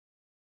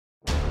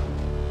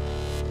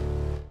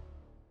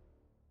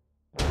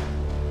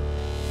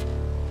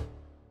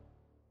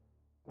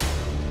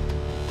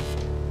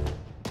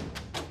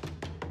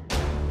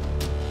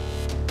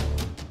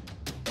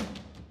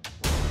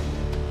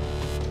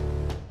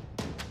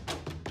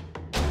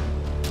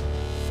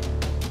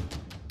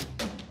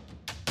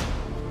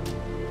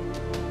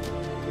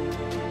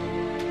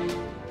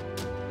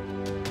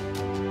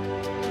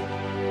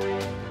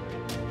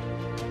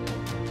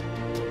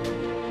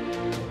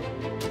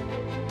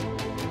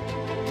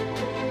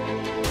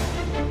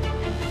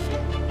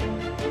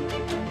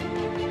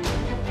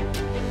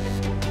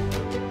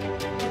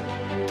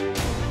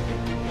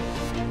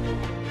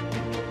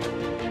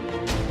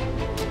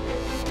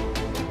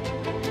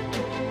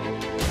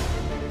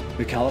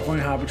The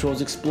California Highway Patrol's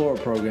Explorer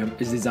program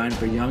is designed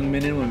for young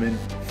men and women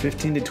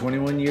 15 to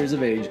 21 years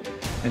of age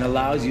and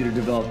allows you to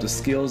develop the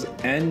skills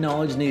and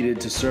knowledge needed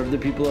to serve the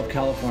people of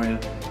California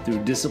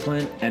through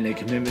discipline and a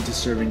commitment to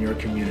serving your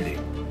community.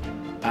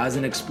 As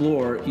an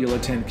Explorer, you'll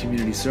attend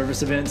community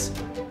service events,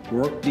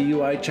 work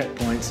DUI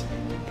checkpoints,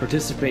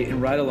 participate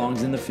in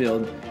ride-alongs in the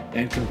field,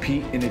 and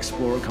compete in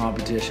Explorer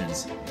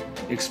competitions.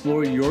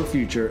 Explore your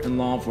future in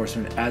law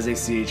enforcement as a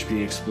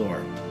CHP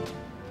Explorer.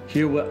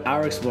 Hear what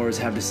our Explorers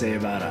have to say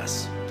about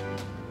us.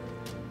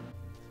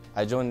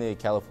 I joined the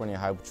California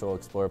Highway Patrol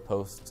Explorer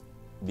Post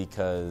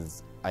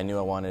because I knew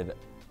I wanted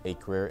a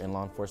career in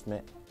law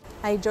enforcement.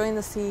 I joined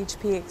the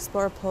CHP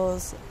Explorer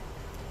Post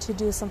to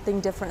do something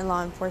different in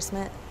law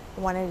enforcement.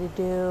 I wanted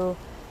to do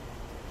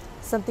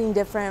something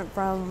different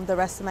from the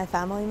rest of my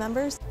family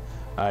members.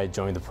 I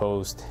joined the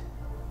post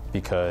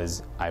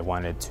because I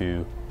wanted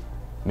to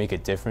make a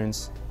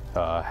difference,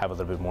 have a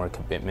little bit more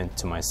commitment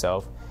to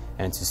myself,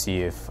 and to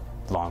see if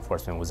law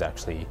enforcement was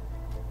actually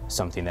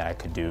something that I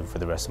could do for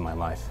the rest of my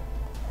life.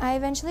 I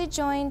eventually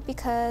joined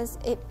because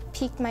it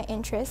piqued my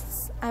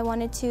interests. I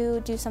wanted to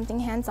do something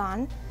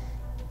hands-on,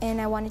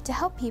 and I wanted to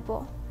help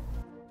people.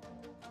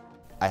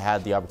 I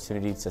had the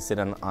opportunity to sit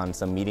on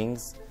some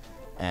meetings,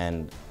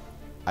 and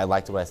I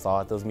liked what I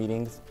saw at those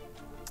meetings.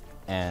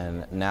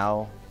 And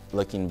now,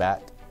 looking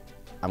back,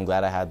 I'm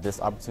glad I had this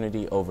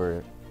opportunity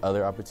over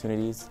other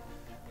opportunities,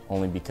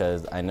 only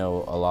because I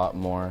know a lot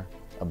more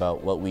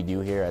about what we do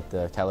here at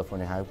the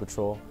California Highway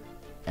Patrol,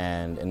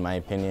 and in my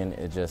opinion,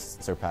 it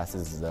just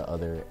surpasses the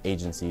other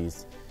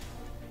agencies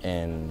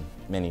in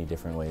many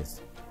different ways.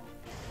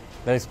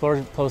 The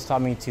Explorer Post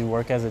taught me to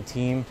work as a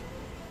team,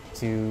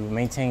 to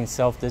maintain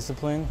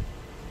self-discipline,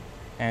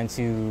 and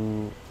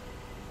to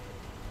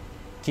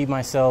keep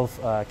myself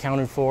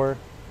accounted for,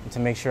 and to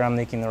make sure I'm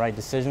making the right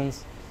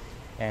decisions,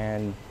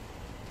 and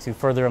to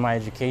further my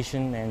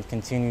education and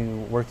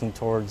continue working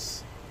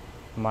towards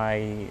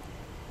my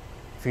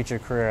future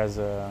career as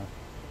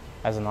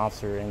an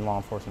officer in law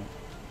enforcement.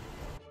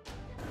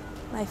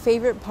 My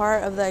favorite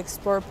part of the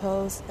Explorer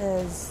Post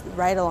is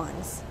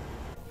ride-alongs.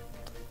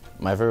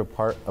 My favorite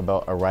part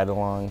about a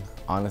ride-along,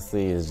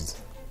 honestly,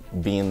 is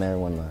being there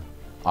when the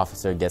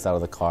officer gets out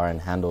of the car and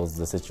handles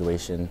the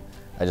situation.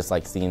 I just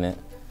like seeing it.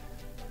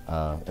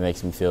 It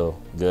makes me feel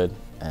good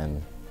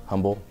and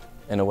humble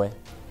in a way.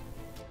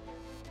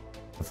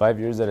 The 5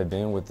 years that I've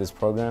been with this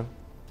program,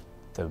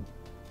 the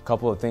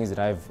couple of things that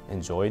I've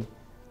enjoyed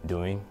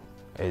doing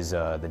is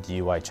the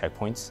DUI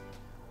checkpoints,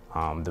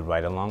 the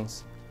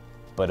ride-alongs,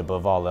 but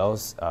above all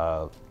else,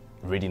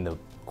 reading the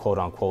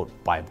quote-unquote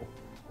Bible,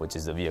 which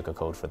is the vehicle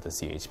code for the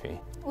CHP.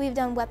 We've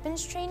done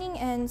weapons training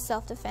and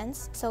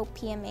self-defense, so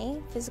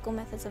PMA, physical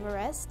methods of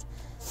arrest.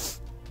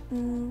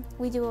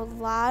 We do a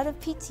lot of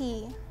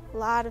PT,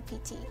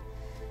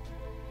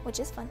 which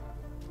is fun.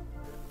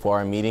 For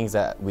our meetings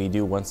that we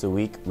do once a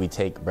week, we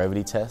take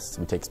brevity tests,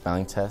 we take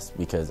spelling tests,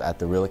 because at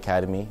the Real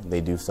Academy, they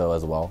do so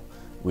as well.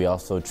 We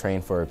also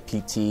train for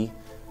PT,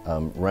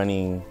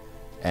 running,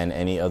 and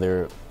any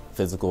other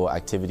physical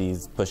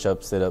activities,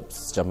 push-ups,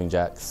 sit-ups, jumping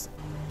jacks.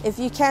 If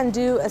you can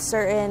do a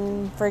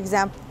certain, for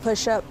example,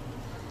 push-up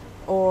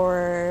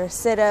or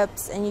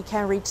sit-ups, and you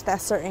can't reach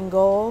that certain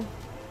goal,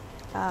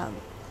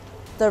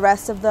 the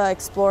rest of the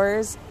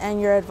explorers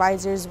and your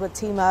advisors would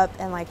team up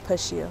and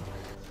push you.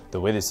 The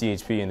way the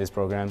CHP in this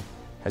program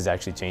has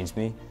actually changed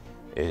me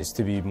is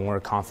to be more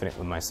confident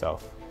with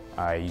myself.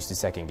 I used to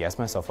second guess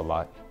myself a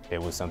lot.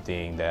 It was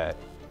something that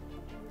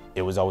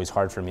it was always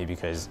hard for me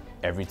because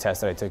every test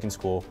that I took in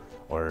school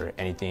or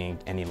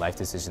any life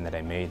decision that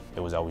I made, it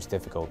was always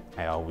difficult.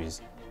 I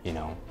always,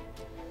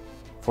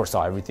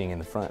 foresaw everything in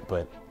the front,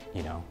 but,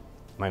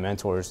 my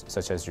mentors,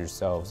 such as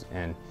yourselves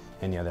and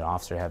any other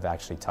officer, have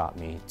actually taught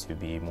me to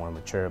be more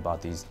mature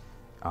about these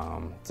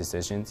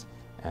decisions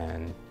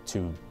and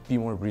to be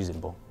more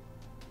reasonable.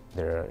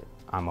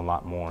 I'm a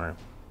lot more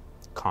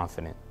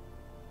confident.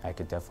 I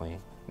could definitely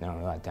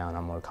narrow that down.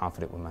 I'm more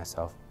confident with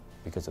myself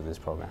because of this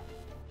program.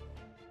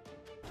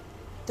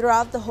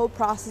 Throughout the whole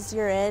process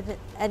you're in,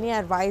 any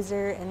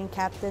advisor, any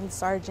captain,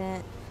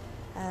 sergeant,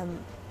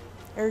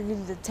 or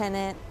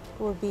lieutenant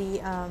will be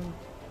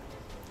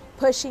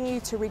pushing you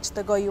to reach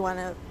the goal you want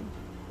to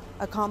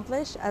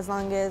accomplish, as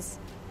long as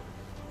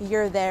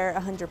you're there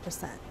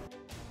 100%.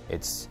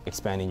 It's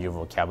expanding your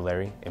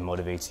vocabulary. It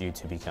motivates you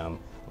to become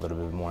a little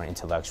bit more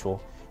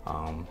intellectual.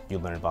 You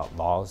learn about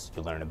laws,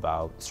 you learn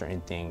about certain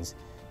things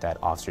that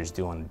officers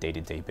do on a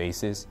day-to-day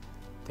basis.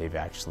 They've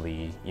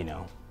actually,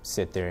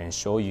 sit there and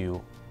show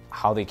you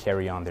how they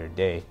carry on their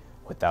day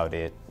without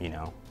it,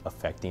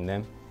 affecting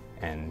them.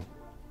 And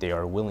they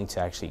are willing to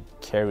actually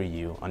carry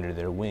you under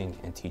their wing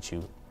and teach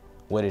you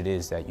what it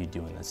is that you do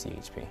in the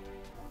CHP.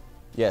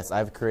 Yes,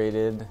 I've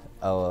created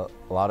a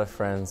lot of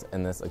friends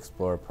in this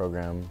Explorer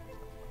program.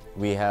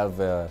 We have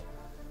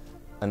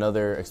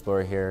another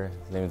Explorer here,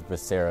 his name is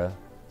Becerra.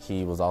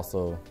 He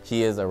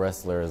is a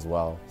wrestler as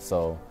well.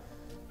 So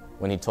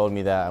when he told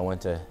me that, I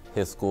went to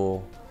his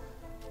school.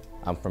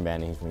 I'm from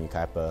Banning, he's from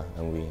Yucaipa,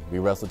 and we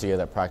wrestled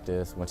together at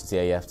practice, went to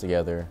CAF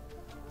together.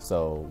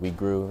 So we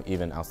grew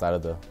even outside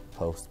of the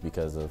post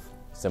because of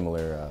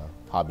similar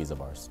hobbies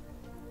of ours.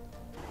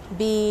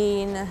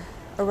 Being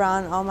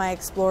around all my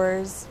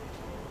explorers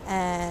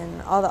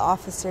and all the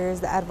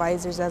officers, the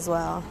advisors as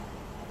well,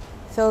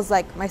 feels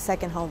like my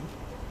second home.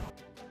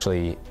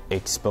 Actually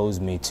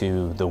exposed me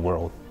to the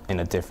world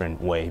in a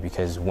different way,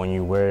 because when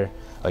you wear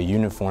a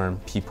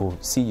uniform, people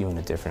see you in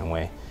a different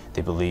way.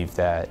 They believe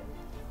that,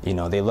 you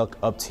know, they look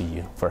up to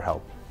you for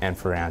help and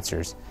for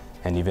answers.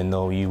 And even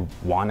though you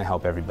want to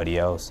help everybody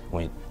else,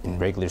 in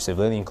regular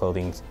civilian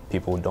clothing,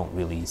 people don't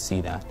really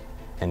see that.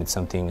 And it's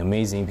something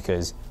amazing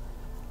because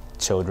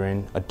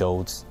children,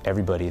 adults,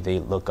 everybody, they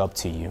look up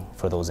to you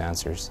for those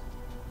answers.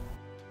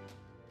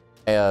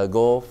 A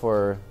goal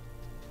for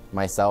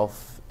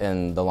myself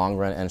in the long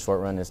run and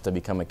short run is to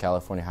become a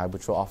California Highway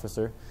Patrol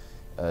officer.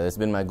 It's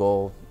been my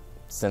goal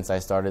since I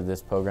started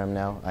this program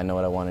now. I know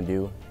what I want to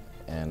do,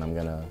 and I'm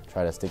going to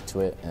try to stick to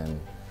it and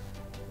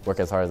work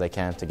as hard as I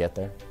can to get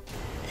there.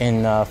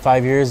 In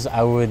 5 years,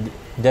 I would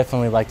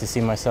definitely like to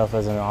see myself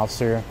as an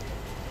officer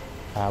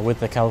with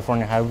the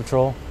California Highway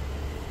Patrol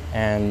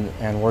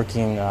and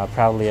working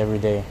proudly every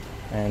day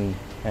and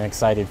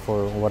excited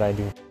for what I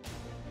do.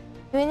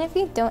 Even if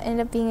you don't end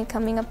up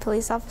becoming a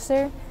police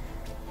officer,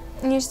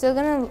 you're still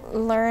going to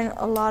learn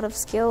a lot of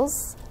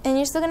skills and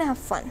you're still going to have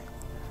fun.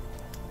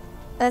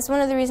 That's one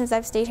of the reasons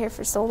I've stayed here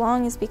for so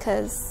long, is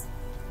because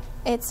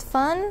it's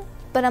fun,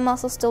 but I'm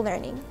also still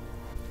learning.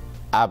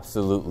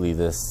 Absolutely,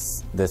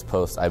 this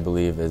post, I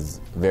believe, is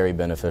very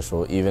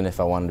beneficial. Even if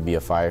I wanted to be a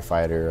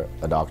firefighter,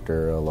 a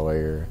doctor, a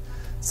lawyer,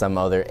 some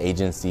other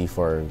agency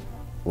for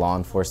law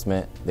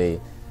enforcement,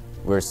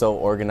 we're so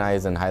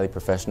organized and highly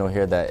professional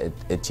here that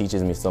it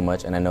teaches me so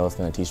much, and I know it's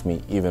going to teach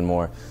me even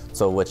more.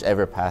 So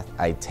whichever path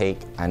I take,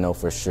 I know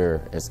for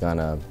sure it's going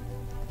to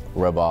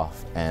rub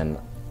off. And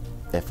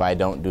if I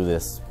don't do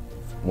this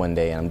one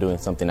day and I'm doing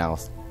something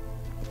else,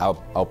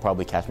 I'll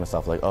probably catch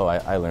myself like, oh,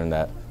 I learned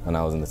that when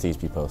I was in the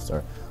CHP post,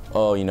 or,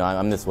 oh, you know,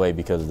 I'm this way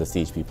because of the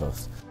CHP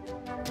post.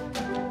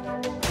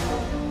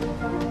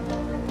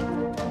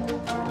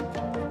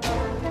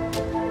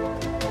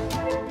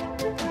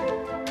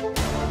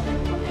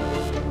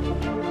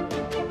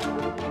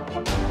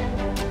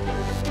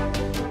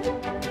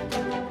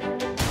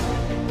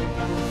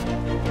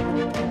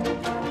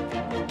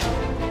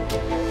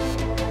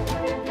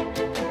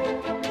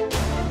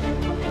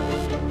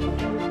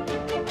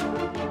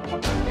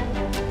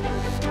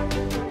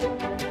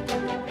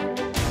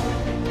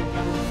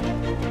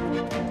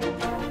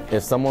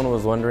 If someone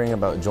was wondering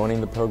about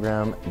joining the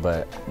program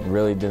but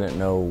really didn't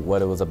know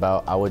what it was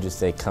about, I would just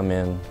say come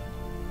in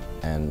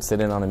and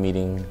sit in on a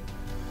meeting.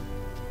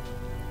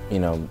 You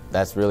know,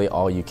 that's really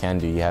all you can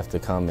do. You have to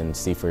come and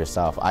see for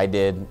yourself. I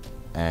did,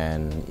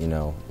 and you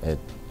know,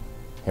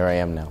 here I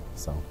am now,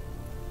 so.